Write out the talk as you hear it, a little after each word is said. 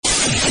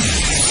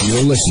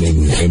You're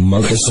listening to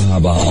Marcus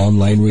Sahaba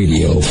Online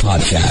Radio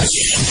Podcast.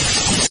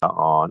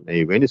 On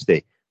a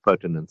Wednesday,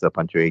 Pertinence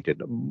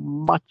Punctuated,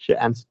 much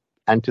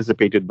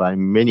anticipated by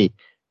many,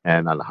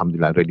 and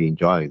Alhamdulillah, I really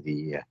enjoy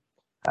the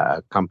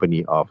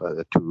company of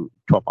the two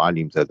top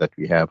alims that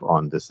we have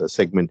on this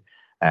segment.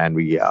 And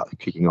we are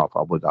kicking off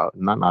with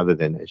none other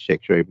than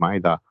Sheikh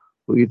Maida,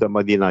 who is a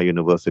Medina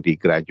University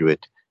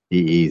graduate.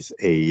 He is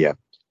a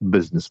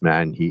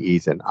businessman. He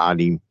is an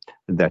alim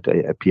that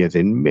appears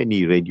in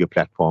many radio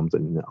platforms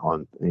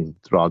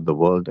throughout the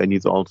world. And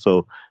he's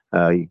also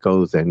he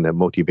goes and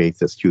motivates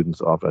the students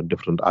of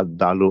different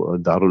Darul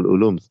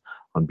Ulums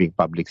on being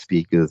public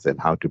speakers and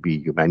how to be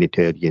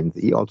humanitarians.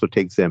 He also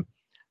takes them,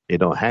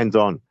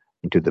 hands-on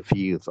into the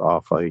fields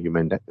of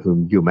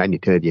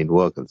humanitarian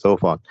work and so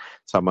forth.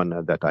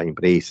 Someone that I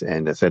embrace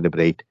and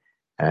celebrate.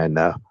 And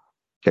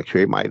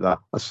Sheikh Maida,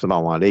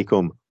 Assalamu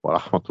alaikum wa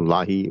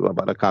rahmatullahi wa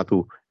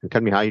barakatuh. And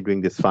tell me how you're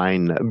doing this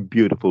fine,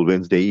 beautiful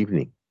Wednesday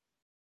evening.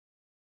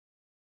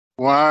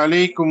 Wa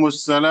alaikum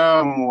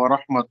assalam wa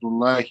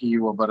rahmatullahi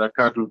wa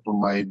barakatuh to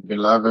my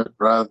beloved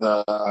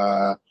brother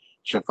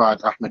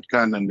Shafat Ahmed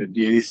Khan and the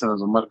dear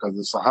listeners of Markaz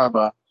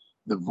al-Sahaba,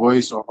 the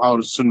voice of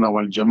our Sunnah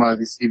wal Jama'ah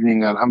this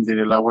evening.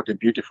 Alhamdulillah, what a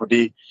beautiful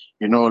day.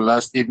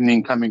 Last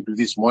evening coming to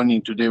this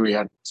morning, today we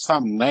had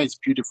some nice,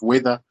 beautiful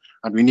weather,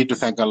 and we need to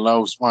thank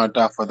Allah subhanahu wa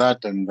ta'ala for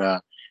that. And,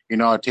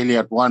 I'll tell you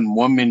at one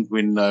moment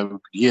when we could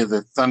hear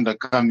the thunder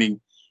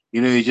coming,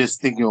 you're just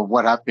thinking of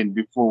what happened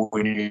before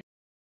when you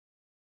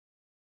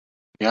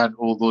had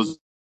all those,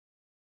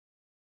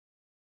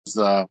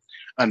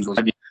 and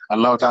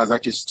Allah Ta'ala has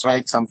actually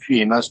strike some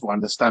fear in us to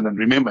understand and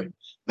remember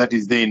that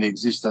is there in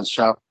existence,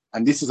 Shaf.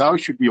 And this is how it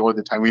should be all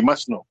the time. We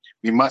must know.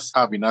 We must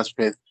have in us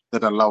faith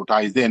that Allah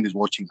Ta'ala is there and is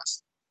watching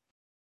us.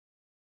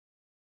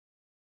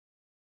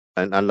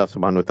 And Allah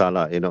subhanahu wa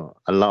ta'ala,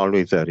 Allah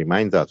always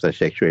reminds us,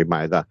 Sheikh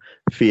Maida,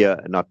 fear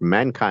not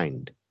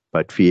mankind,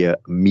 but fear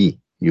me.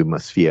 You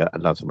must fear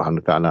Allah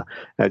subhanahu wa ta'ala.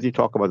 As you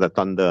talk about the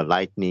thunder,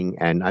 lightning,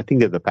 and I think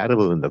there's a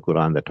parable in the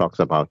Quran that talks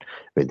about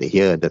when they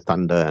hear the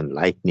thunder and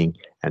lightning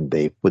and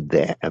they put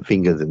their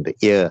fingers in the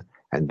ear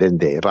and then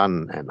they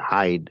run and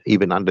hide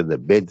even under the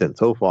beds and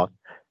so forth.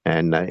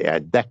 And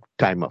at that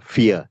time of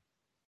fear,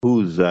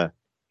 who's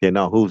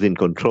in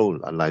control?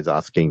 Allah is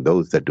asking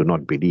those that do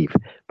not believe,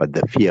 but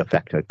the fear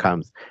factor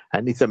comes.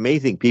 And it's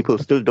amazing. People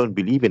still don't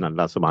believe in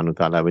Allah subhanahu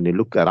wa ta'ala. When they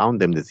look around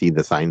them, they see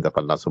the signs of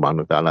Allah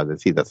subhanahu wa ta'ala. They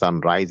see the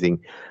sun rising,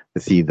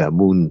 they see the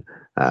moon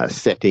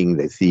setting,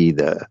 they see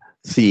the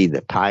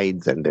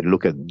tides, and they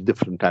look at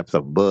different types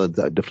of birds,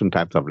 different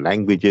types of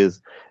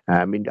languages.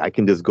 I mean, I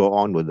can just go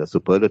on with the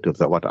superlatives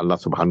of what Allah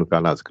subhanahu wa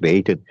ta'ala has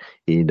created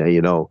in,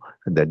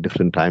 the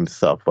different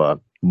types of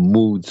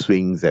mood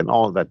swings and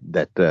all that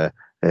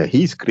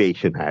His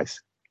creation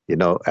has,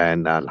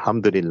 and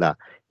Alhamdulillah,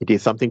 it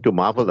is something to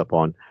marvel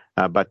upon.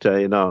 But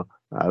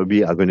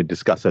we are going to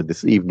discuss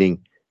this evening,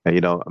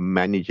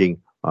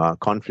 managing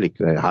conflict,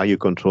 how you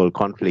control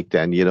conflict.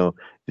 And,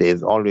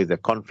 there's always a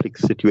conflict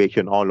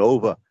situation all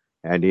over.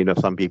 And,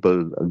 some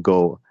people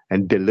go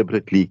and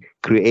deliberately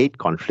create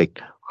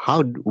conflict.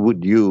 How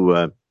would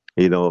you,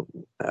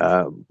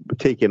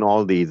 take in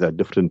all these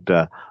different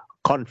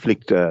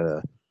conflict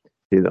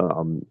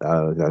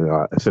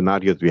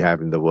scenarios we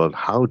have in the world?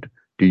 How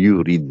do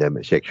you read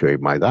them, Sheikh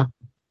Maida?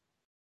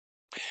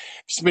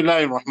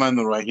 Bismillahir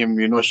Rahmanir Rahim.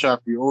 Shaf,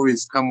 we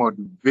always come out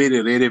with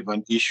very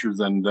relevant issues.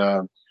 And,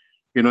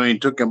 in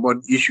talking about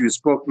issues you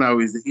spoke now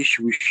is the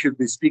issue we should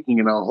be speaking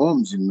in our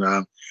homes, in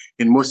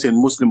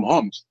Muslim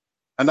homes.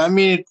 And I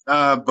mean,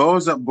 it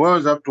boils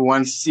up to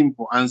one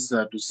simple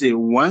answer to say,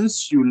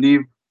 once you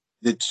leave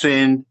the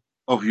trend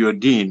of your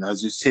deen,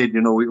 as you said,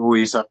 we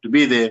always have to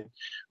be there.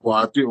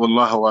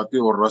 Allah wa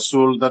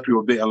Rasul, that we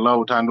obey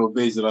Allah and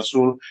obey His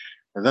Rasul.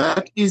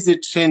 That is the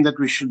trend that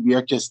we should be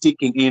actually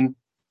sticking in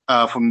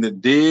from the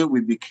day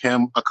we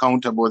become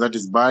accountable, that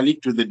is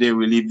Balik, to the day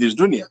we leave this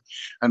dunya.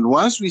 And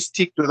once we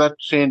stick to that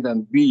trend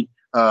and be,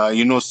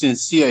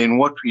 sincere in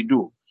what we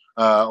do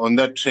on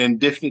that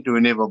trend, definitely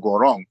will never go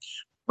wrong.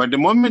 But the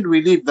moment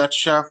we leave that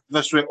shaft,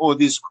 that's where all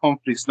these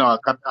conflicts now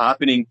are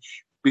happening,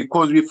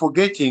 because we're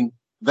forgetting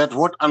that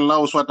what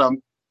Allah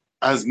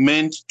has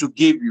meant to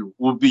give you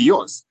will be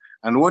yours.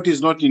 And what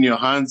is not in your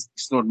hands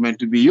is not meant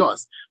to be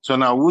yours. So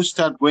now we'll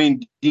start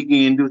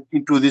digging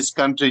into this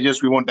country.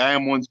 Just we want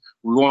diamonds,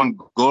 we want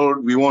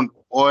gold, we want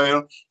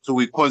oil. So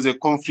we cause a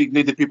conflict,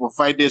 let the people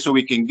fight there so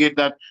we can get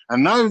that.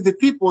 And now if the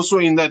people also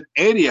in that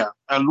area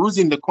are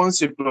losing the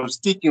concept of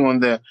sticking on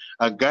the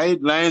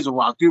guidelines of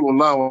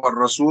Allah wa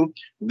Rasul,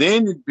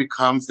 then it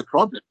becomes the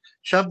problem.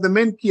 The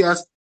main key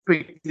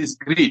aspect is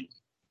greed.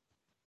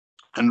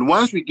 And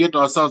once we get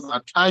ourselves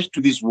attached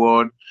to this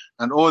world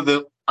and all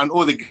the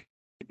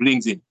it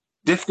brings in,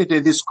 definitely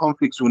these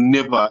conflicts will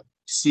never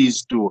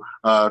cease to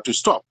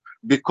stop,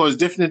 because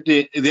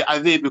definitely they are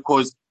there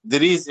because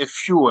there is a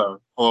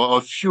fuel or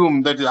a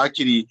fume that is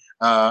actually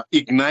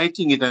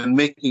igniting it and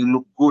making it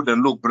look good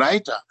and look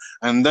brighter,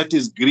 and that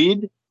is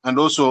greed and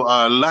also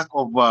lack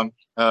of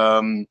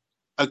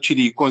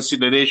actually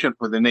consideration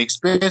for the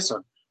next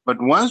person.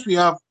 But once we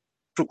have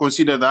to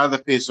consider the other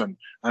person,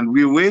 and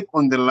we work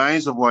on the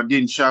lines of our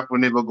deen, Shaf, will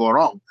never go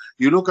wrong.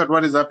 You look at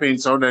what is happening in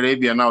Saudi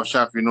Arabia now,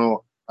 Shaf,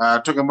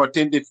 talking about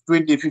 20,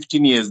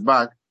 15 years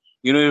back,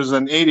 it was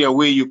an area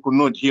where you could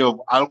not hear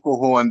of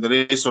alcohol and the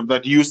rest of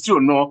that. You still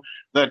know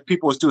that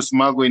people still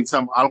smuggle in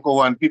some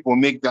alcohol and people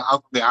make the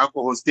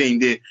alcohol staying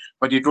there,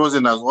 but it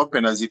wasn't as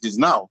open as it is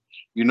now.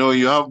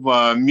 You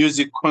have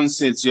music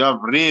concerts, you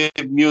have rave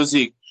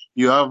music,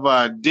 you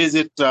have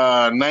desert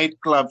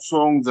nightclub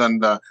songs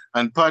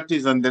and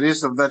parties and the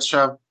rest of that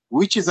stuff,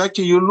 which is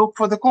actually you look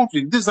for the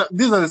conflict. These are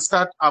the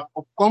start up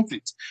of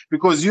conflicts,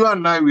 because you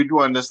and I, we do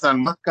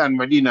understand Makkah and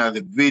Medina are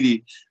the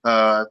very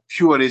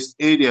purest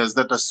areas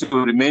that are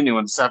still remaining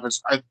on the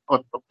surface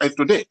of Earth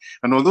today.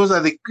 And those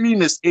are the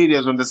cleanest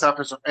areas on the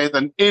surface of Earth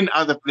and in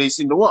other places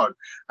in the world.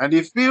 And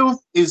if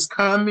filth is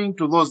coming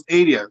to those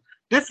areas,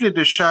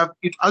 definitely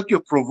it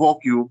actually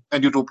provoke you,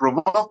 and it will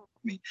provoke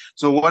me.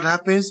 So what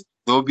happens?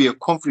 There will be a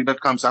conflict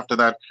that comes after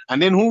that.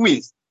 And then who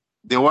wins?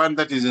 The one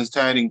that is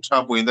inspiring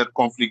trouble in that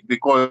conflict,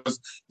 because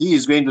he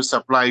is going to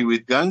supply you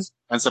with guns,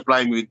 and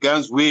supply him with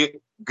guns where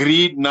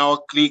greed now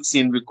clicks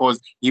in, because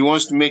he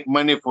wants to make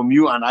money from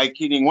you and I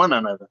killing one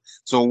another.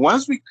 So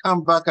once we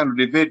come back and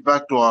revert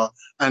back to our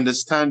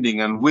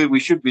understanding and where we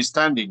should be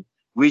standing,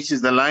 which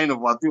is the line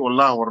of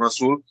Allah or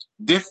Rasul,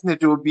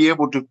 definitely we'll be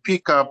able to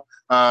pick up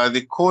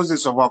the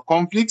causes of our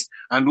conflicts,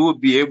 and we'll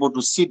be able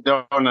to sit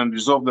down and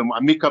resolve them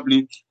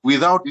amicably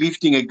without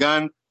lifting a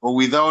gun or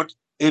without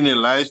any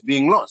lives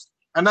being lost.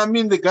 And I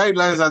mean, the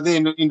guidelines are there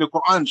in the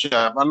Quran,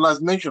 Shah. Allah has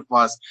mentioned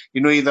for us,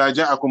 إِذَا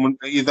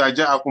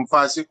جَاءَكُمْ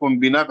فَاسِقٌ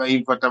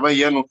بِنَبَإٍ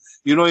فَتَبَيَّنُوا.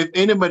 If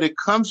anybody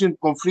comes in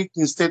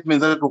conflicting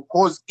statements that will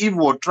cause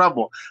evil or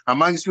trouble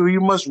amongst you, you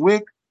must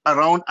work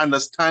around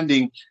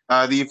understanding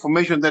the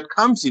information that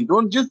comes in.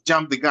 Don't just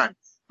jump the gun,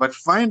 but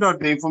find out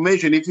the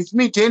information. If it's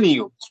me telling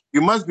you, you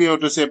must be able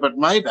to say, but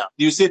Maida,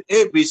 you said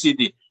A, B, C,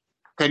 D.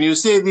 Can you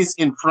say this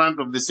in front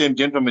of the same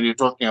gentleman you're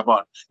talking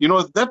about?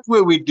 That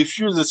way we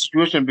diffuse the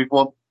situation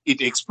before it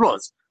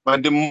explodes.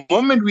 But the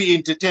moment we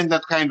entertain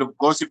that kind of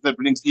gossip that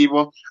brings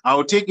evil,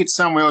 I'll take it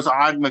somewhere else,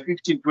 I'll add my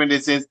 15, 20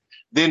 cents,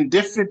 then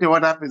definitely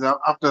what happens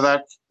after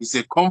that is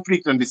a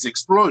conflict and this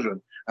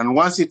explosion. And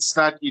once it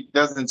starts, it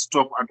doesn't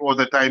stop at all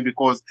the time,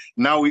 because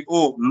now we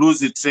all lose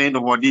the train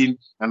of our deen.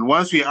 And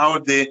once we're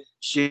out there,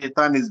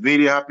 Shaitan is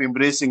very happy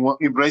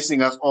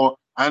embracing us all,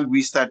 and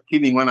we start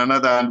killing one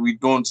another, and we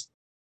don't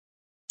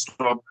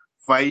stop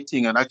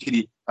fighting and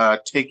actually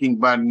taking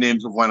bad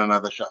names of one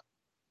another. Shah.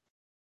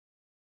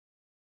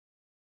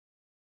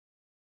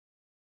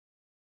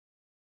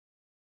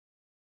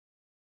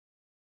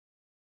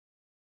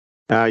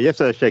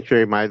 Yes, Sheikh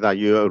Maida,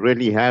 you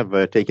really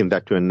have taken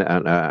that to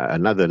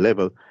another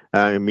level.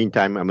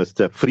 Meantime,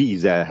 Mr.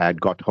 Freeze had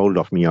got hold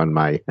of me on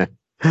my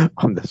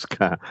on the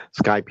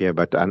Skype here,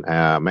 but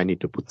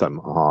managed to put some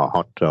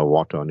hot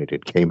water on it.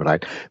 It came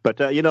right. But,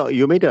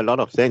 you made a lot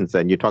of sense,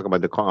 and you talk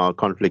about the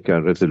conflict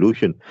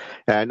resolution.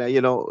 And,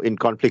 in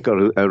conflict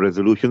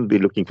resolution, we're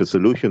looking for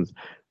solutions.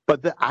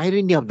 But the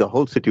irony of the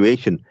whole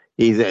situation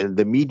is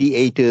the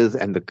mediators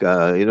and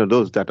the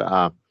those that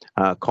are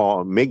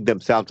make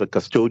themselves the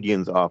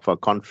custodians of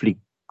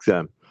conflict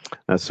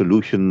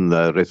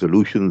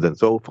resolutions and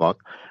so forth.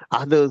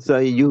 Others,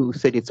 you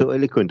said it so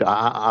eloquent,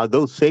 are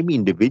those same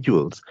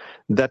individuals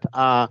that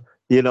are,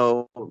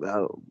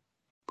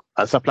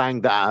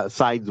 supplying the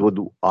sides with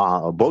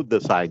both the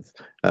sides,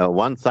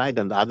 one side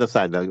and the other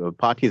side, the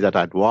parties that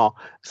are at war,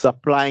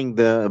 supplying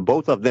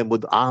both of them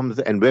with arms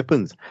and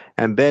weapons.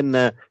 And then,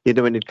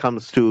 when it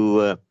comes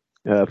to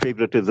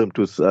favoritism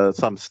to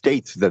some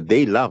states that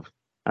they love,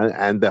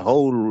 and the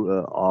whole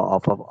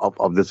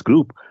of this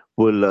group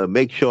will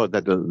make sure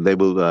that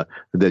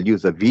they'll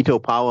use a veto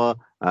power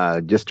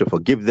just to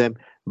forgive them.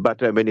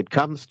 But when it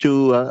comes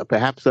to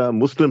perhaps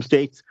Muslim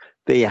states,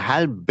 they are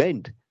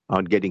hell-bent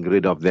on getting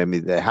rid of them.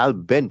 They're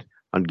hell-bent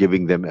on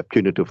giving them a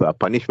punitive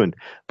punishment.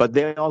 But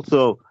they're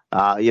also,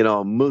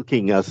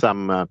 milking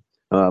some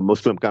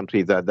Muslim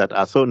countries that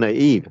are so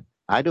naive.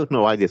 I don't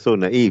know why they're so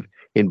naive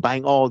in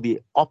buying all the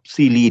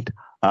obsolete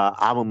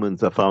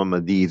armaments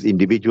from these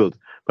individuals.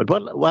 But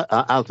what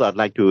else I'd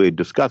like to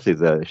discuss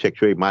is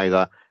Sheikh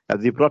Maida,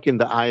 as he brought in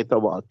the ayat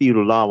of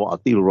Atirullah wa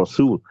Atir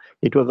Rasul.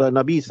 It was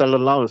Nabi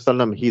Sallallahu Alaihi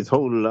Wasallam, his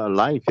whole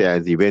life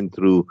as he went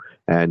through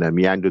and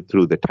meandered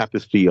through the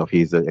tapestry of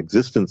his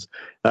existence.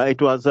 It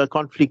was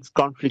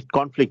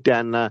conflict,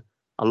 and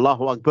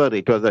Allahu Akbar.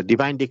 It was a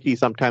divine decree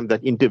sometimes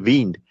that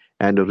intervened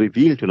and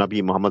revealed to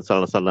Nabi Muhammad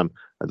Sallallahu Alaihi Wasallam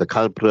the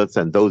culprits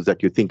and those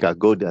that you think are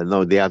good.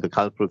 No, they are the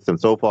culprits and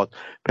so forth.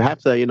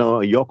 Perhaps,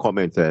 your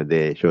comments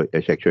there,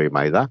 Sheikh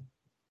Maida.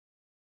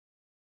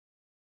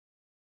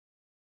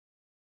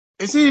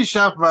 You see,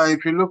 Shafat,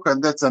 if you look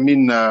at that,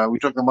 we're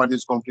talking about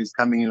these conflicts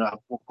coming in,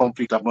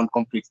 conflict upon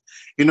conflict.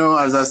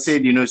 As I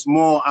said, it's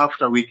more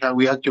after we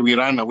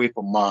run away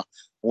from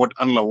what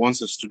Allah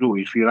wants us to do.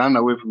 If we run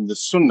away from the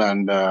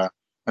Sunnah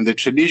and the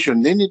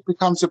tradition, then it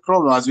becomes a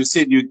problem. As you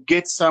said, you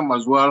get some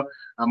as well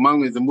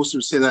among the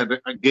Muslims say that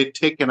get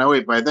taken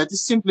away by that.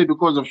 It's simply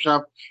because of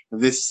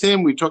the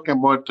same we're talking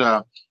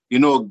about,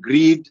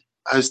 greed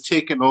has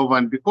taken over,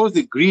 and because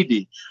they're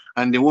greedy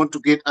and they want to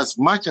get as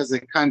much as they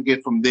can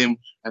get from them,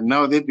 and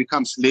now they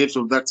become slaves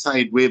of that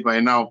side, whereby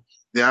now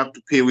they have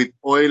to pay with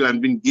oil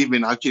and been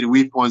given actually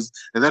weapons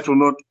that will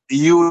not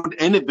yield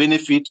any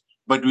benefit,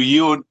 but will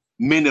yield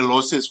many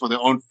losses for their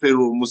own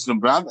fellow Muslim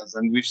brothers.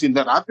 And we've seen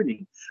that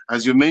happening.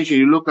 As you mentioned,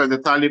 you look at the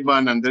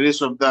Taliban and the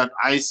rest of that,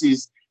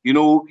 ISIS,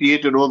 who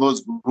created all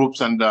those groups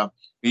and,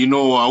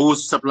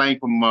 who's supplying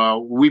from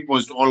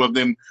weapons to all of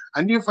them.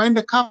 And you find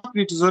the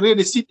culprit is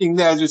already sitting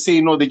there, as you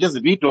say, they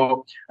just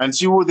veto and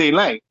see who they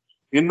like.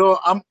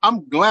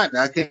 I'm glad,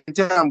 I can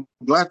tell I'm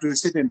glad to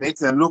sit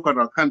and look at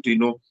our country,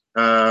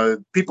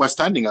 people are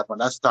standing up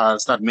and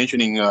start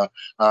mentioning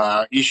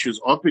issues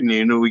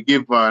openly. We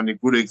give a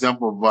good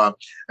example of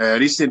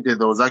recently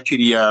there was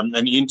actually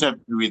an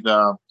interview with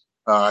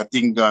I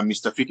think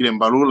Mr. Fikri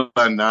Mbalula,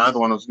 and the other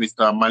one was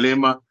Mr.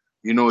 Malema.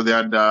 They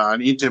had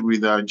an interview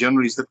with a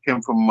journalist that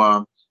came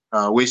from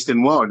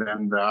Western world,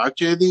 and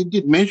actually they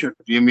did mention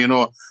to him,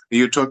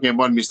 you're talking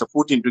about Mr.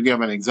 Putin, to give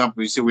an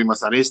example. You say we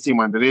must arrest him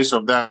and the rest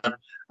of that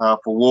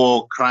for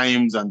war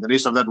crimes and the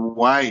rest of that.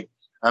 Why?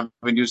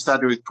 When you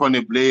started with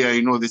Tony Blair,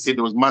 they said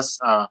there was mass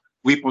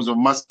weapons of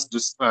mass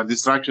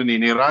destruction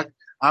in Iraq.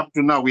 Up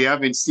to now, we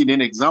haven't seen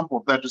any example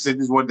of that to say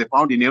this is what they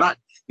found in Iraq.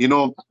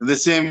 The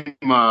same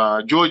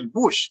George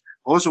Bush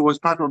also was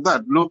part of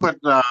that. Look at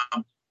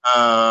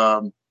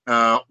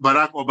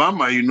Barack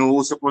Obama,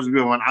 who's supposed to be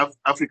one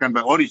African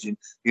by origin.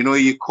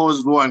 He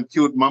caused war and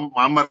killed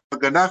Muammar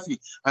Gaddafi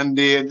and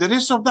the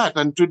rest of that.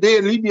 And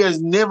today, Libya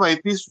is never a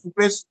peaceful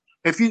place.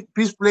 A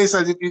peace place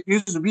as it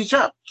used to be.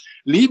 Sharp.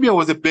 Libya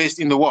was the best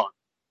in the world,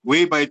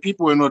 whereby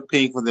people were not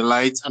paying for the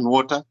lights and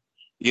water,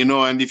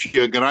 and if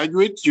you're a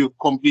graduate, you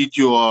complete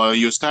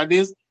your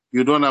studies,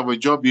 you don't have a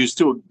job, you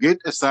still get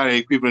a salary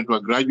equivalent to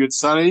a graduate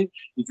salary.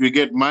 If you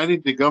get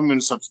married, the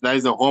government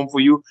subsidizes a home for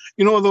you.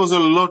 There was a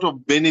lot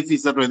of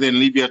benefits that were there in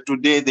Libya.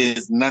 Today,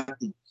 there's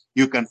nothing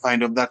you can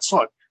find of that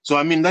sort. So,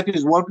 that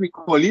is what we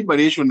call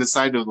liberation on the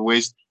side of the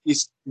West.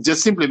 It's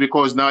just simply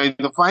because now they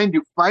find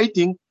you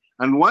fighting.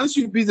 And once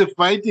you're busy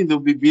fighting, they'll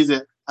be busy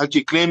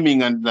actually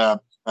claiming and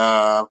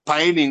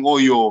piling all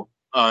your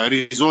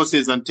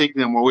resources and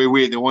taking them away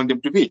where they want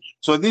them to be.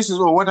 So this is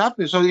what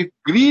happens. So if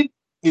greed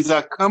is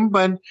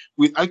accompanied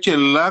with actually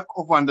lack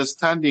of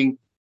understanding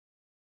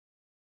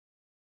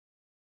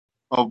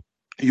of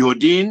your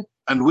deen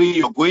and where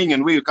you're going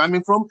and where you're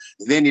coming from,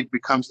 then it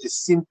becomes a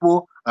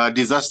simple,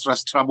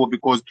 disastrous trouble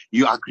because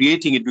you are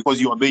creating it because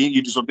you're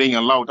disobeying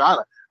Allah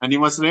Ta'ala. And you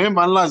must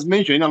remember Allah has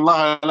mentioned,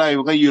 Allah la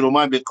yughayyiru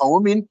ma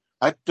biqawmin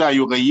hatta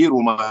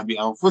yughayyiru ma bi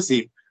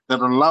anfusihim, that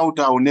Allah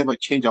Ta'ala will never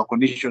change our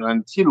condition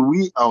until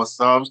we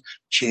ourselves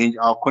change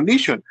our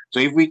condition. So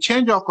if we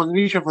change our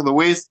condition for the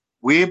West,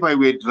 whereby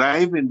we're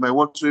driven by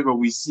whatsoever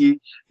we see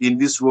in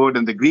this world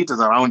and the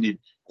greatest around it,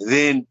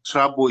 then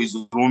trouble is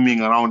roaming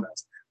around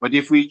us. But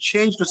if we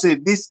change to say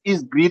this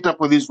is greater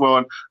for this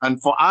world,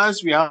 and for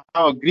us we have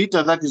a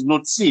greater that is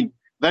not seen,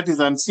 that is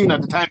unseen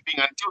at the time being,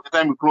 until the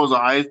time we close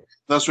our eyes,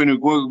 that's when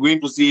we're going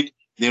to see it,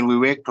 then we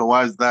work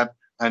towards that,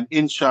 and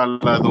inshallah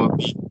there will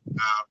be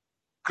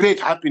great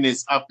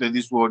happiness after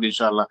this world,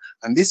 inshallah.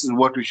 And this is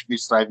what we should be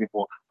striving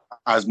for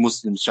as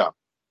Muslims, Shah.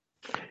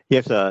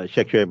 Yes,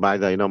 Sheikh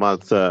Maida,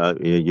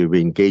 you've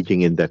been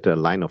engaging in that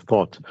line of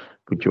thought,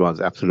 which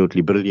was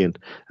absolutely brilliant.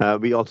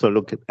 We also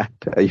looked at,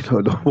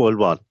 the World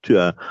War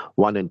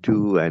I and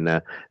II,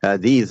 and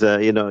these,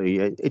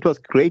 it was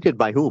created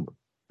by whom?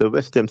 The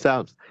West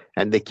themselves,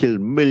 and they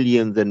killed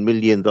millions and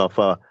millions of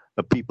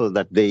people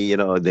that they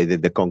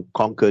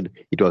conquered.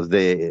 It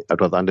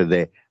was under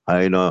their,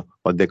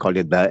 what they call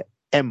it, the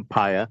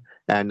empire.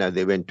 And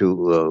they went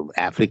to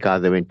Africa,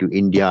 they went to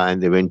India,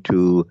 and they went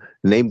to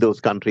name those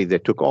countries. They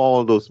took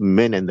all those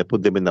men and they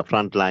put them in the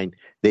front line.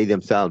 They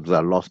themselves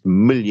lost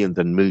millions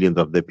and millions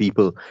of the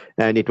people.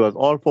 And it was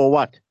all for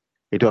what?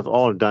 It was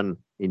all done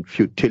in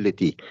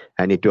futility.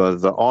 And it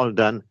was all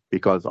done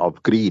because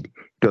of greed.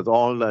 It was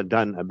all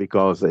done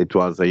because it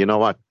was, I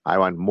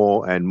want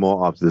more and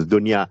more of this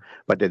dunya,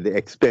 but at the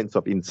expense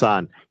of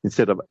insan.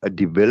 Instead of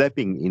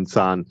developing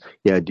insan,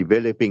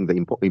 developing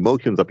the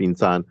emotions of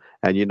insan,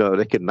 and,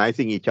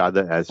 recognizing each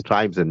other as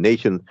tribes and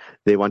nations,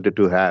 they wanted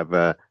to have,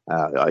 the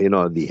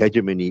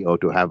hegemony or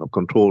to have a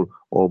control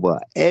over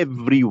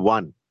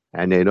everyone.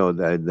 And,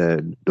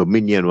 the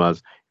dominion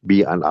was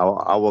be on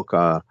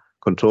our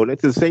control.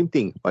 It's the same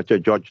thing what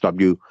George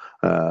W.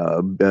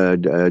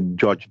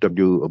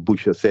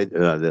 Bush said,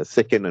 the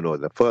second and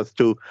the first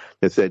two.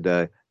 They said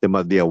there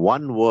must be a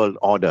one world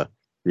order.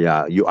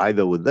 Yeah, you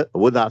either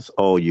with us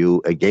or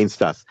you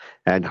against us.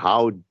 And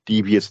how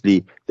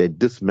deviously they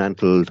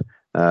dismantled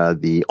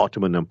the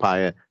Ottoman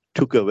Empire,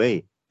 took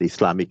away the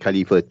Islamic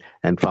Caliphate,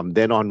 and from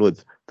then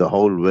onwards, the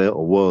whole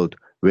world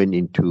went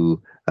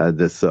into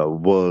this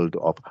world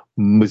of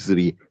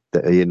misery.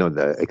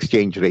 The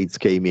exchange rates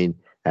came in.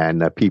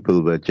 And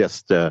people were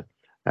just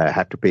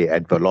had to pay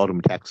ad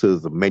valorem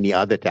taxes, many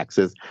other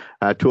taxes,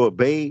 to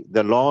obey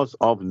the laws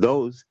of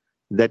those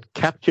that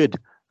captured,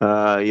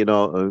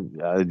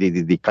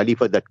 the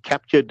caliphate that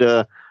captured,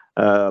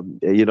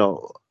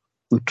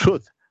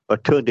 truth.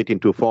 turned it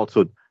into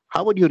falsehood.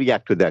 How would you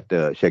react to that,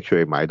 Sheikh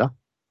Shoaib Maida?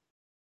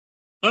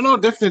 No,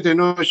 definitely,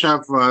 no,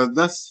 Shaf.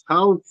 That's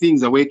how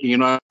things are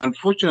working.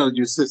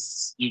 Unfortunately,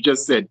 you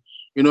just said,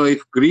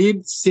 if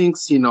greed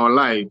sinks in our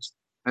lives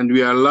and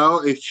we allow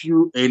a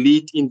few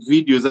elite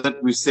individuals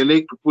that we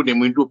select to put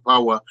them into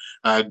power,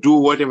 do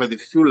whatever they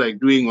feel like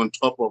doing on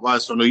top of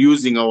us,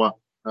 using our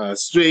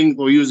strength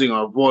or using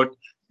our vote,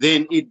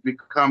 then it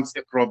becomes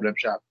a problem,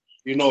 Shaf.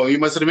 You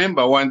must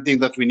remember one thing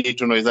that we need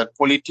to know is that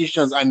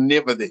politicians are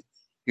never there,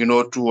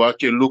 to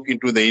actually look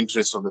into the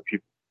interests of the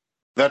people.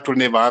 That will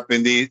never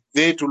happen. They're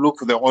there to look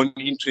for their own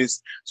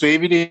interests. So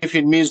even if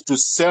it means to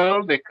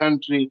sell the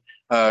country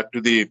to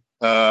the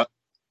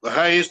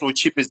highest or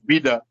cheapest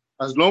bidder,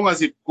 as long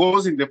as it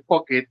goes in the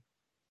pocket,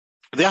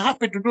 they're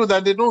happy to do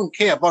that. They don't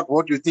care about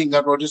what you think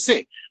and what you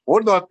say.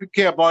 What they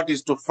care about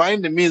is to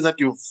find the means that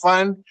you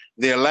fund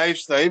their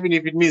lifestyle, even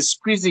if it means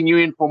squeezing you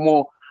in for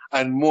more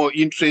and more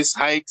interest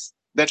hikes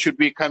that should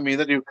be coming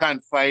that you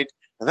can't fight.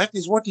 And that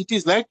is what it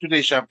is like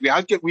today, Shaf.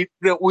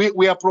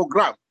 We are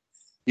programmed.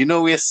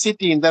 We are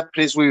sitting in that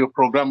place where you're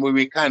programmed, where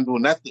we can't do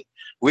nothing.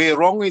 Where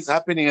wrong is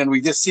happening and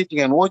we're just sitting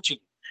and watching.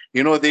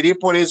 The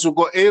repo rates will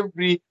go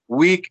every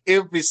week,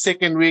 every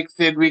second week,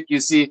 third week, you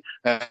see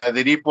the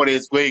repo rate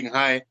is going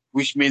high,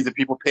 which means the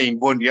people paying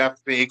bond, you have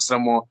to pay extra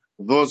more.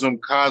 Those on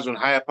cars, on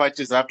higher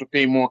purchases have to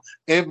pay more.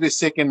 Every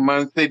second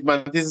month, third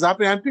month, this is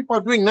happening and people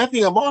are doing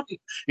nothing about it.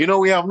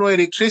 We have no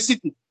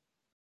electricity.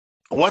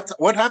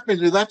 What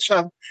happens with that,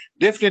 Shaf?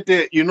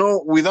 Definitely,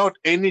 without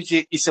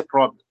energy is a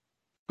problem.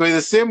 Because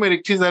the same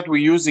electricity that we're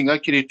using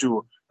actually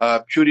to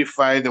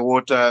purify the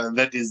water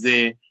that is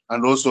there,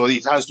 and also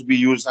it has to be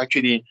used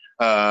actually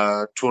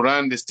to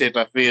run the state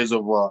affairs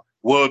of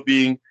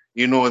well-being,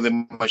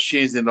 the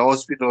machines in the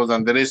hospitals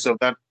and the rest of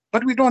that.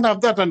 But we don't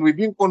have that, and we're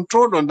being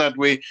controlled on that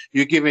way.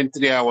 You're given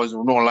 3 hours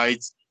of no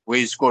lights, where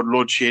it's called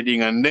load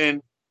shedding, and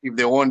then if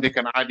they want, they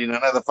can add in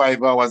another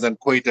 5 hours and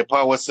call it a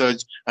power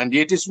surge. And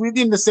yet it's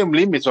within the same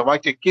limits of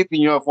actually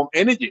keeping you from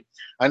energy.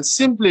 And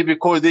simply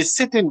because there's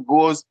certain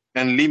goals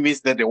and limits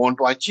that they want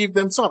to achieve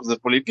themselves, the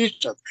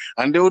politicians.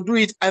 And they will do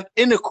it at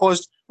any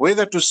cost,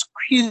 whether to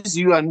squeeze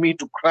you and me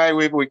to cry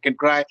wherever we can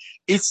cry.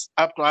 It's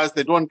up to us.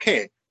 They don't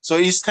care. So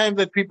it's time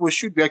that people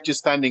should be actually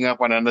standing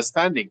up and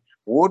understanding,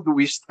 what do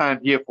we stand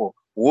here for?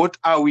 What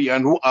are we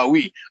and who are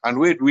we? And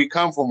where do we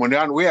come from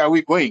and where are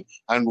we going?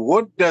 And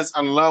what does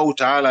Allah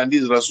Ta'ala and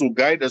His Rasul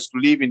guide us to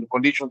live in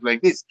conditions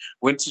like this?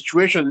 When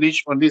situations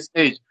reach on this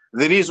age,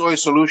 there is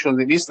always solutions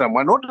in Islam.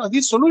 And what are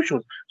these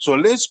solutions? So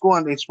let's go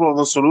and explore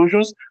those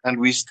solutions, and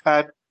we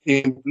start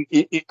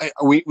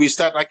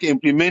actually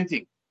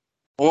implementing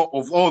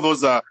all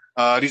those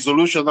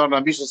resolutions that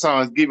Nabi Sallallahu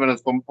has given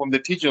us from the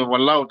teaching of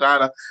Allah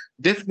Ta'ala.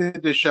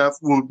 Definitely, Shaf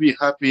will be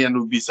happy and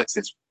will be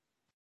successful.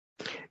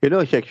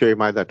 Sheikh Shoaib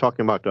Maida,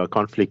 talking about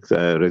conflict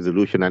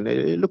resolution, and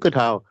look at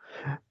how,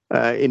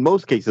 in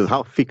most cases,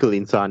 how fickle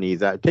insan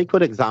is. Take,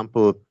 for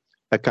example,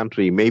 a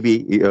country,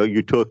 maybe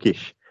you're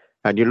Turkish,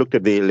 and you looked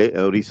at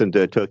the recent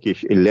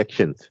Turkish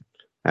elections,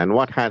 and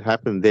what had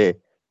happened there,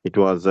 it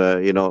was,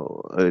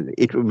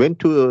 it went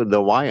to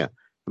the wire,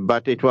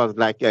 but it was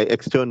like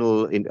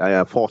external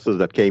forces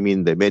that came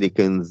in, the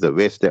Americans, the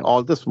West, they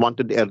all just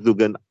wanted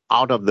Erdogan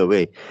out of the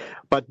way.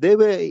 But there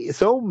were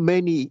so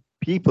many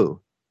people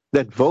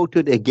that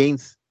voted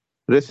against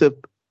Recep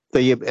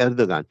Tayyip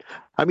Erdogan.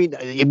 I mean,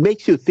 it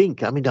makes you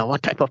think,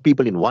 what type of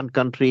people in one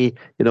country,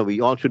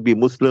 we all should be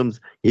Muslims.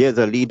 Here's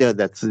a leader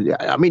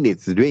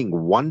it's doing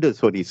wonders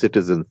for these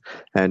citizens.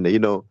 And,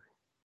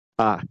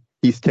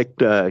 his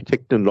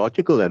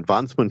technological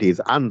advancement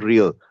is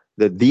unreal.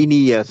 The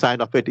Dini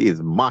side of it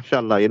is,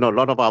 mashallah, a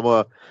lot of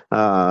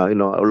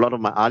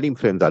my Alim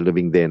friends are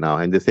living there now.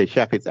 And they say,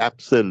 Chef, it's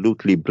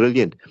absolutely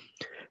brilliant.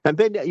 And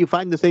then you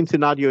find the same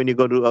scenario when you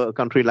go to a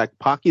country like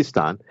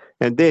Pakistan,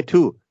 and there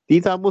too,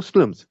 these are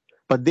Muslims,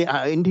 but there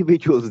are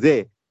individuals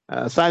there,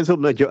 a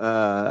sizable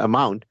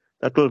amount,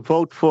 that will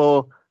vote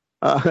for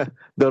the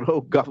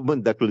rogue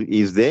government that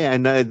is there,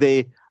 and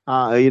the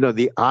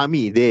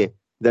army there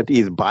that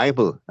is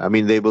Bible.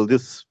 They will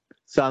just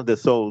sell their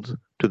souls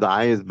to the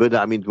highest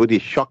bidder. What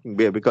is shocking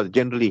there, because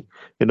generally,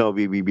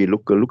 we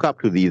look up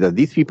to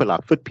these people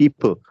are fit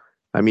people.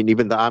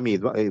 Even the army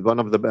is one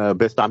of the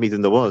best armies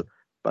in the world.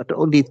 But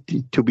only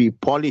to be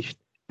polished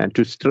and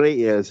to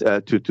stray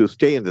to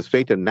stay in the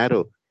straight and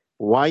narrow.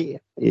 Why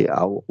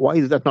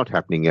is that not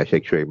happening,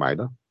 Sheikh Shoaib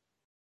Maida?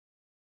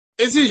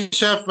 It's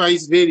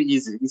very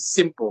easy. It's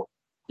simple.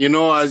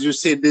 As you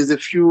said, there's a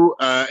few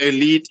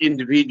elite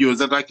individuals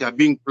that are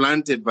being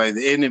planted by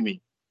the enemy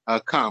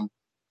camp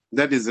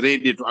that is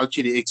ready to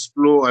actually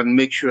explore and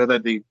make sure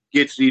that they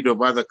get rid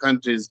of other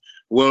countries'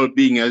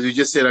 well-being. As you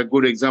just said, a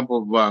good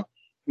example of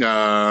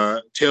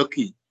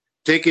Turkey.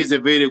 Turkey is a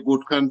very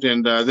good country,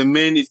 and the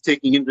man is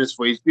taking interest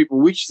for his people,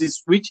 which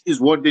is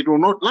what they do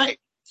not like.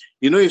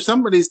 If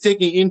somebody is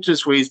taking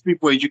interest for his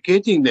people,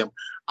 educating them,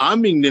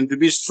 arming them to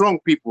be strong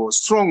people,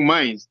 strong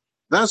minds,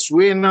 that's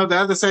where now the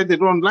other side, they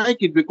don't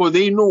like it, because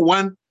they know,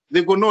 one,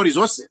 they've got no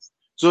resources.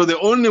 So the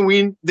only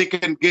win they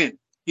can gain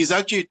is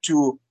actually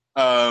to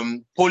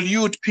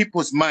pollute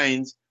people's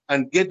minds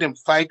and get them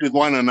fight with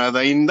one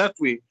another. In that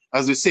way,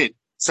 as we said,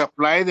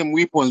 supply them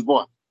weapons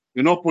both.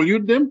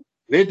 Pollute them,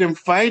 let them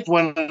fight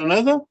one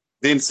another,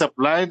 then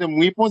supply them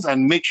weapons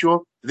and make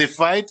sure they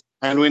fight.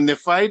 And when they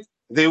fight,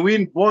 they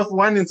win both,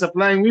 one in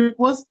supplying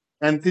weapons,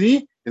 and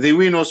three, they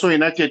win also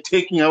in actually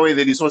taking away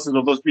the resources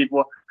of those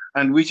people,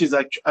 and which is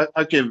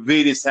actually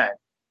very sad.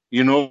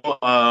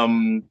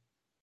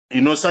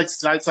 Such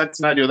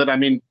scenario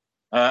that,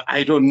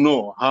 I don't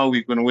know how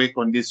we're going to work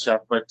on this,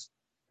 Shaf, but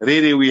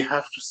really we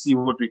have to see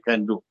what we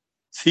can do.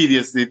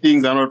 Seriously,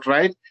 things are not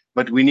right,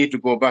 but we need to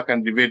go back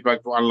and revert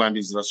back to Allah and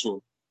His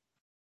Rasul.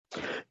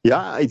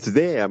 Yeah, it's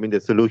there.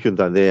 The solutions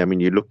are there.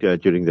 You look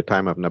during the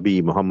time of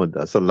Nabi Muhammad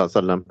sallallahu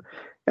alaihi wasallam,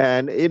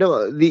 and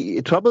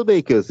the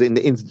troublemakers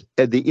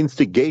the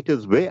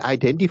instigators were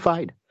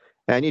identified,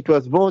 and it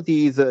was more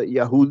these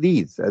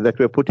Yahudis that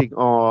were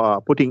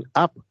putting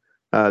up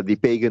the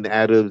pagan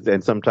Arabs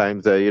and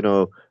sometimes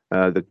the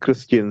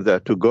Christians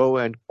to go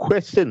and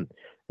question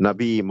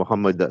Nabi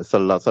Muhammad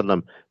sallallahu alaihi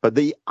wasallam. But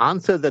the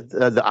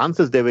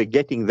answers they were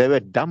getting, they were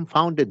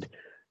dumbfounded.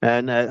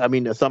 And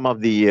some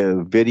of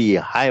the very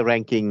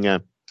high-ranking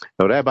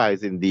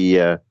rabbis in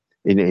the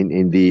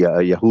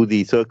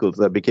Yahudi circles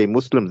became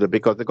Muslims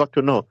because they got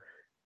to know,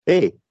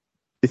 hey,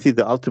 this is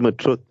the ultimate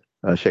truth,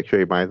 Sheikh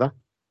Shoaib Maida.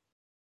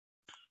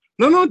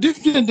 No,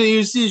 definitely.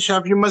 You see,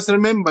 Shaf, you must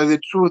remember the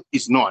truth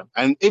is not,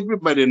 and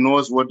everybody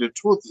knows what the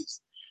truth is.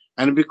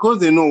 And because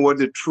they know what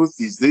the truth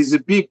is, there is a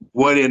big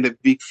worry and a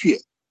big fear.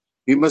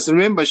 You must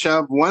remember,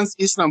 Shaf, once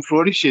Islam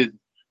flourishes,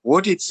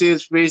 what it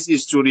says first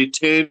is to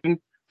return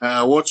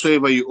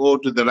whatsoever you owe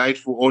to the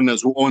rightful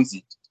owners who owns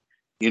it,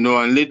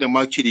 and let them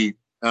actually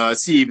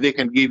see if they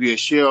can give you a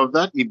share of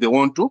that if they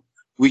want to,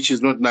 which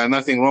is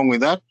nothing wrong with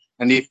that.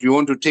 And if you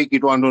want to take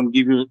it on, don't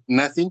give you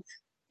nothing,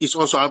 it's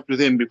also up to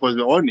them because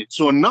they own it.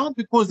 So now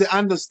because they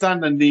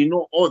understand and they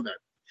know all that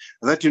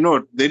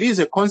there is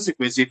a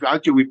consequence if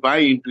actually we buy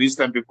into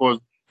Islam, because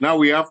now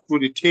we have to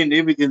retain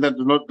everything that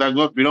does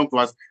not belong to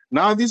us.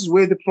 Now this is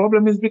where the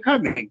problem is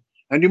becoming.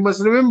 And you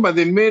must remember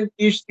the main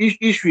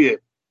issue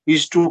here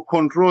is to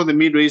control the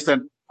Middle East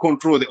and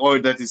control the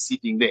oil that is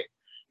sitting there.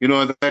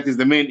 That is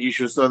the main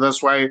issue. So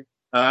that's why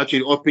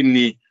actually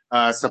openly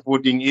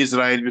supporting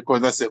Israel,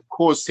 because that's a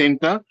core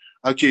center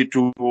actually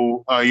to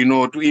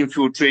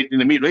infiltrate in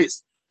the Middle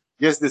East.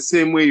 Just the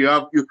same way you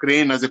have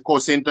Ukraine as a core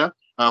center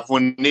for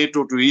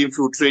NATO to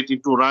infiltrate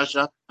into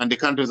Russia and the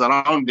countries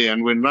around there.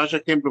 And when Russia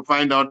came to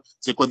find out,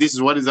 say, this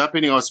is what is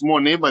happening, our small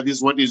neighbor, this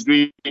is what is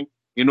doing,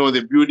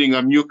 the building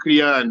of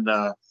nuclear and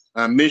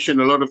mentioned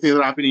a lot of things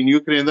happening in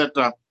Ukraine that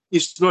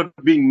it's not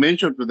being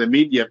mentioned to the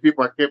media.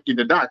 People are kept in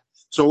the dark.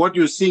 So what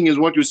you're seeing is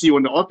what you see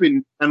on the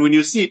open. And when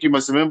you see it, you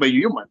must remember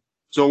you're human.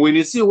 So when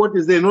you see what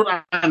is there,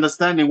 not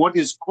understanding what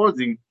is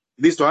causing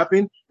this to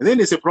happen, then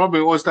it's a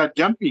problem. We all start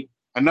jumping.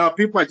 And now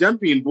people are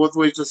jumping in both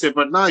ways to say,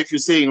 but now if you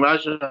say in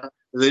Russia,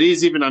 there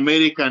is even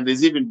America and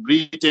there's even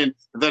Britain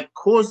that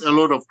caused a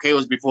lot of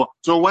chaos before.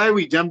 So why are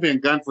we jumping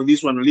gun for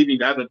this one and leaving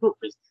the other two?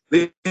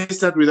 They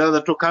start with the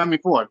other two coming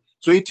forward.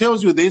 So it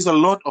tells you there's a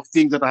lot of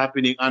things that are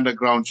happening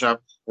underground, Shaf,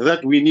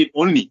 that we need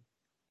only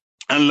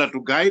Allah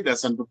to guide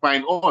us and to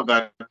find all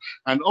that.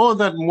 And all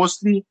that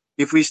mostly,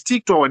 if we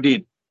stick to our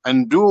deen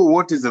and do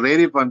what is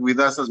relevant with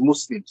us as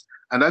Muslims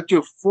and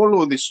actually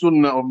follow the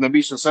sunnah of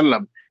Nabi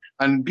Sallallahu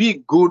and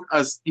be good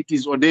as it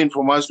is ordained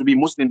for us to be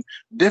Muslims,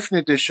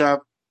 definitely, Shaf,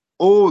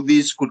 all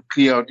these could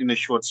clear out in a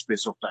short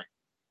space of time.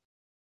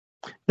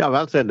 Yeah,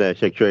 well said,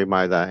 Sheikh Shoaib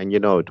Maida. And,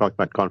 talking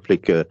about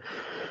conflict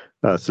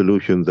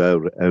solutions,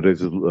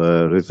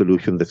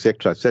 resolutions,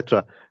 etc.,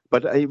 etc.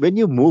 But when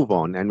you move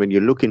on and when you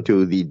look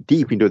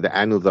deep into the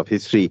annals of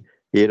history,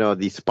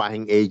 the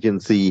spying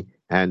agency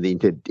and the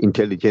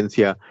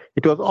intelligentsia,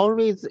 it was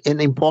always an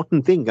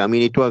important thing.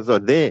 It was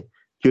there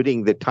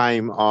during the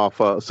time of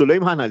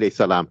Sulaiman alayhi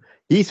salam.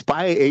 His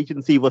spy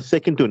agency was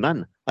second to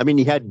none.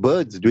 He had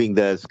birds doing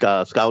the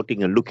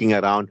scouting and looking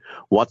around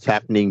what's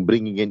happening,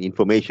 bringing in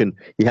information.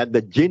 He had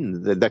the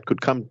jinn that could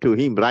come to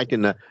him right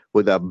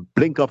with a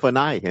blink of an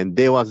eye, and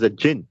there was the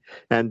jinn.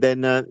 And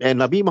then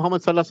and Nabi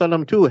Muhammad sallallahu alaihi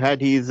wasallam too had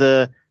his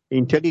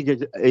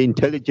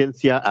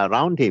intelligentsia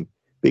around him,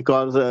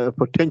 because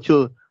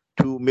potential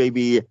to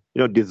maybe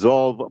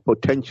dissolve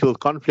potential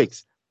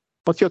conflicts.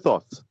 What's your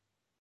thoughts?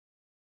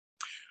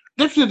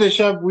 Definitely,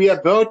 Shaf, we are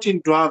about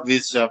to have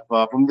this, Shaf,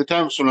 from the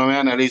time of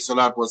Sulaiman alayhi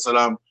salatu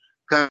wasalam,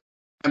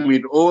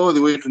 coming all the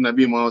way to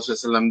Nabi Muhammad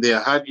sallallahu, they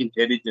had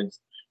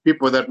intelligence,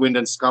 people that went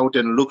and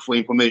scouted and looked for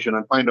information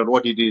and find out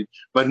what it is,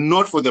 but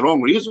not for the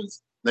wrong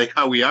reasons. Like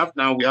how we have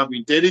now, we have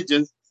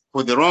intelligence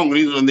for the wrong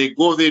reason. They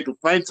go there to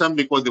find something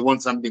because they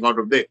want something out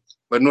of there,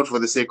 but not for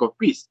the sake of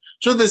peace.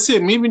 So the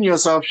same, even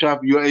yourself,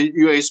 Shaf, you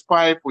are a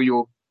spy for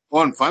your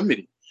own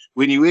family.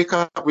 When you wake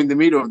up in the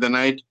middle of the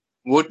night,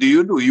 what do?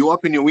 You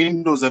open your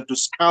windows up to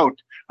scout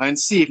and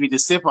see if it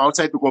is safe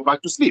outside to go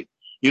back to sleep.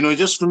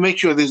 Just to make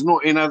sure there's no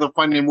any other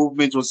funny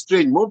movements or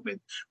strange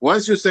movements.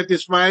 Once you're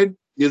satisfied,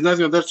 there's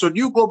nothing of that. So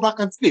you go back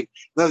and sleep.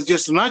 That's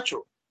just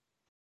natural.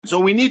 So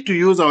we need to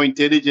use our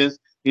intelligence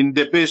in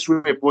the best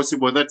way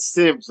possible that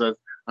saves us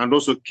and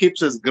also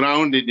keeps us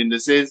grounded in the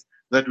sense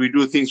that we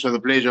do things for the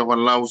pleasure of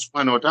Allah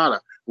subhanahu wa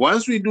ta'ala.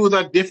 Once we do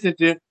that,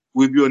 definitely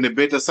we'll be on the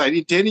better side.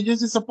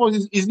 Intelligence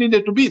is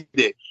needed to be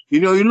there. You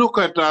know, you look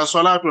at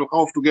Salatul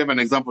Khawf, to give an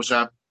example,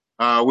 Shab,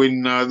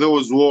 when there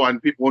was war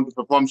and people want to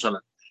perform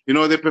Salah. You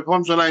know, they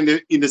perform Salah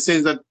in the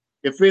sense that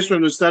the first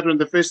one will start on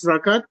the first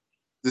rakat,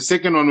 the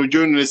second one will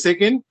join on the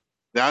second,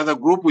 the other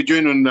group will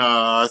join on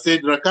the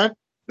third rakat,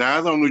 the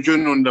other one will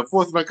join on the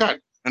fourth rakat,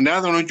 and the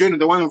other one will join on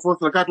the one on fourth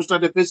rakat to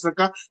start the first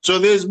rakat. So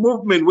there's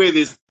movement where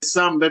there's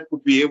some that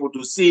could be able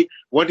to see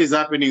what is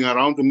happening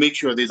around to make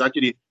sure there's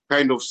actually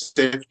kind of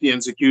safety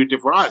and security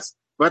for us.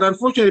 But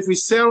unfortunately, if we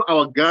sell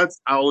our guards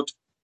out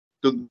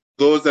to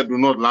those that do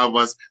not love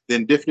us,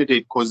 then definitely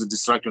it causes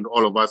distraction to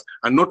all of us.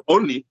 And not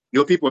only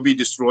your people be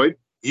destroyed,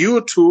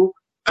 you too,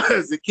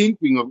 as the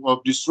kingpin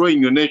of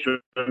destroying your nation,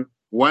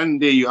 one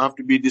day you have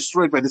to be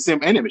destroyed by the same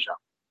enemy.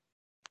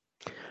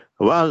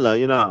 Well,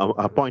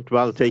 a point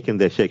well taken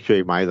there, Sheikh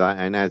Maida.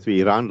 And as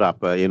we round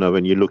up,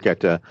 when you look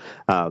at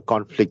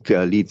conflict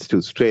leads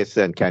to stress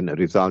and can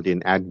result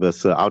in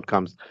adverse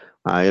outcomes,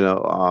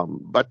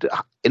 but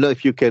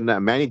if you can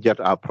manage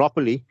that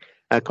properly,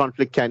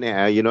 conflict can,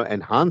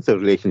 enhance a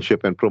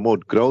relationship and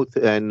promote growth.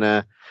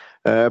 And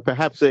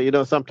perhaps,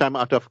 sometime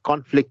out of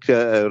conflict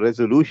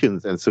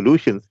resolutions and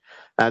solutions,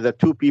 the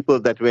two people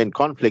that were in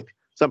conflict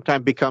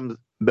sometimes become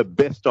the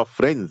best of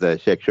friends,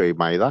 Sheikh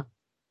Maida.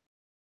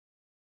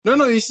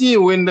 No, you see,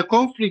 when the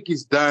conflict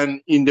is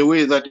done in the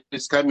way that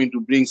it's coming to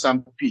bring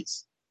some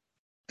peace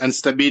and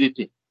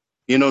stability,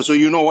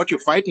 so what you're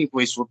fighting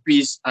for is for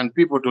peace and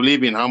people to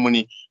live in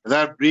harmony,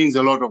 that brings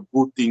a lot of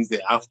good things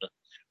thereafter.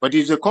 But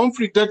it's a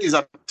conflict that is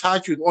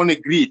attached with only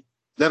greed,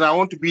 that I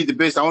want to be the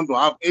best, I want to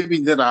have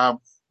everything that I have,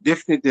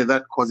 definitely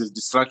that causes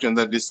distraction.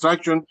 That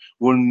distraction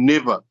will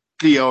never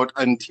clear out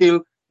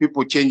until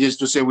people changes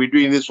to say we're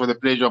doing this for the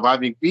pleasure of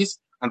having peace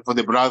and for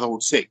the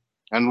brotherhood's sake.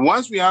 And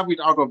once we have it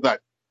out of that,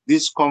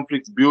 this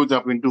conflict builds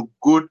up into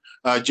good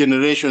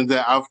generations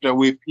thereafter,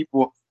 where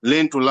people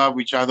learn to love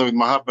each other with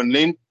mahabba and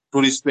learn to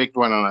respect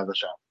one another.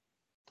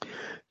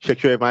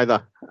 Sheikh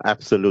Maida,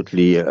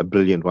 absolutely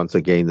brilliant once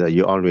again.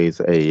 You're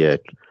always a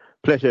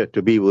pleasure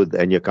to be with,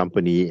 and your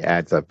company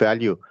adds a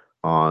value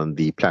on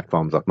the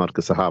platforms of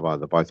Markaz Sahaba,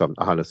 the voice of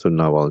Ahl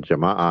Sunnah wal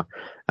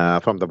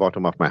Jama'ah. From the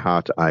bottom of my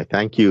heart, I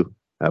thank you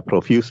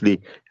profusely,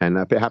 and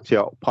perhaps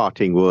your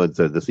parting words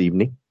this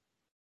evening.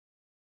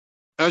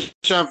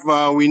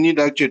 Shaf, we need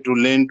actually to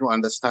learn to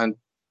understand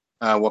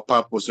our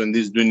purpose in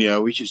this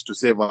dunya, which is to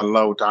serve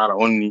Allah Ta'ala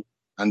only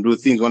and do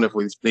things only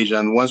for His pleasure.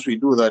 And once we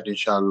do that,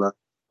 inshallah,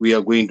 we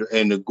are going to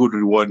earn a good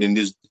reward in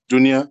this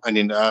dunya, and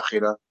in the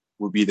akhirah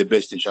will be the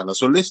best, inshallah.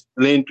 So let's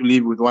learn to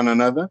live with one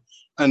another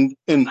and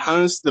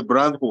enhance the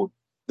brotherhood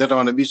that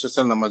our Nabi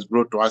Sallallahu has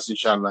brought to us,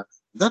 inshallah.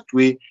 That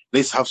way,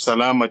 let's have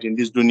salamat in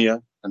this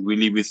dunya, and we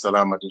live with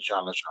salamat,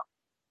 inshallah.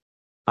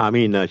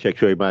 Ameen,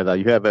 Sheikh Maida.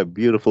 You have a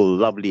beautiful,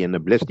 lovely, and a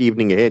blessed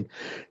evening ahead.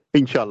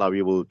 Inshallah,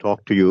 we will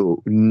talk to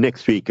you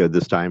next week at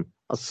this time.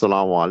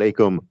 Assalamu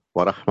alaikum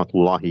wa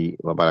rahmatullahi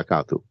wa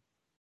barakatuh.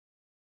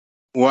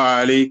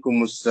 Wa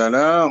alaikum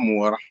assalam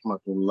wa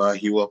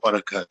rahmatullahi wa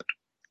barakatuh.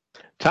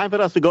 Time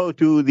for us to go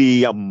to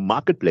the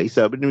marketplace.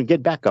 When we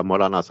get back,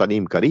 Maulana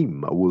Salim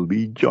Karim will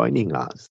be joining us.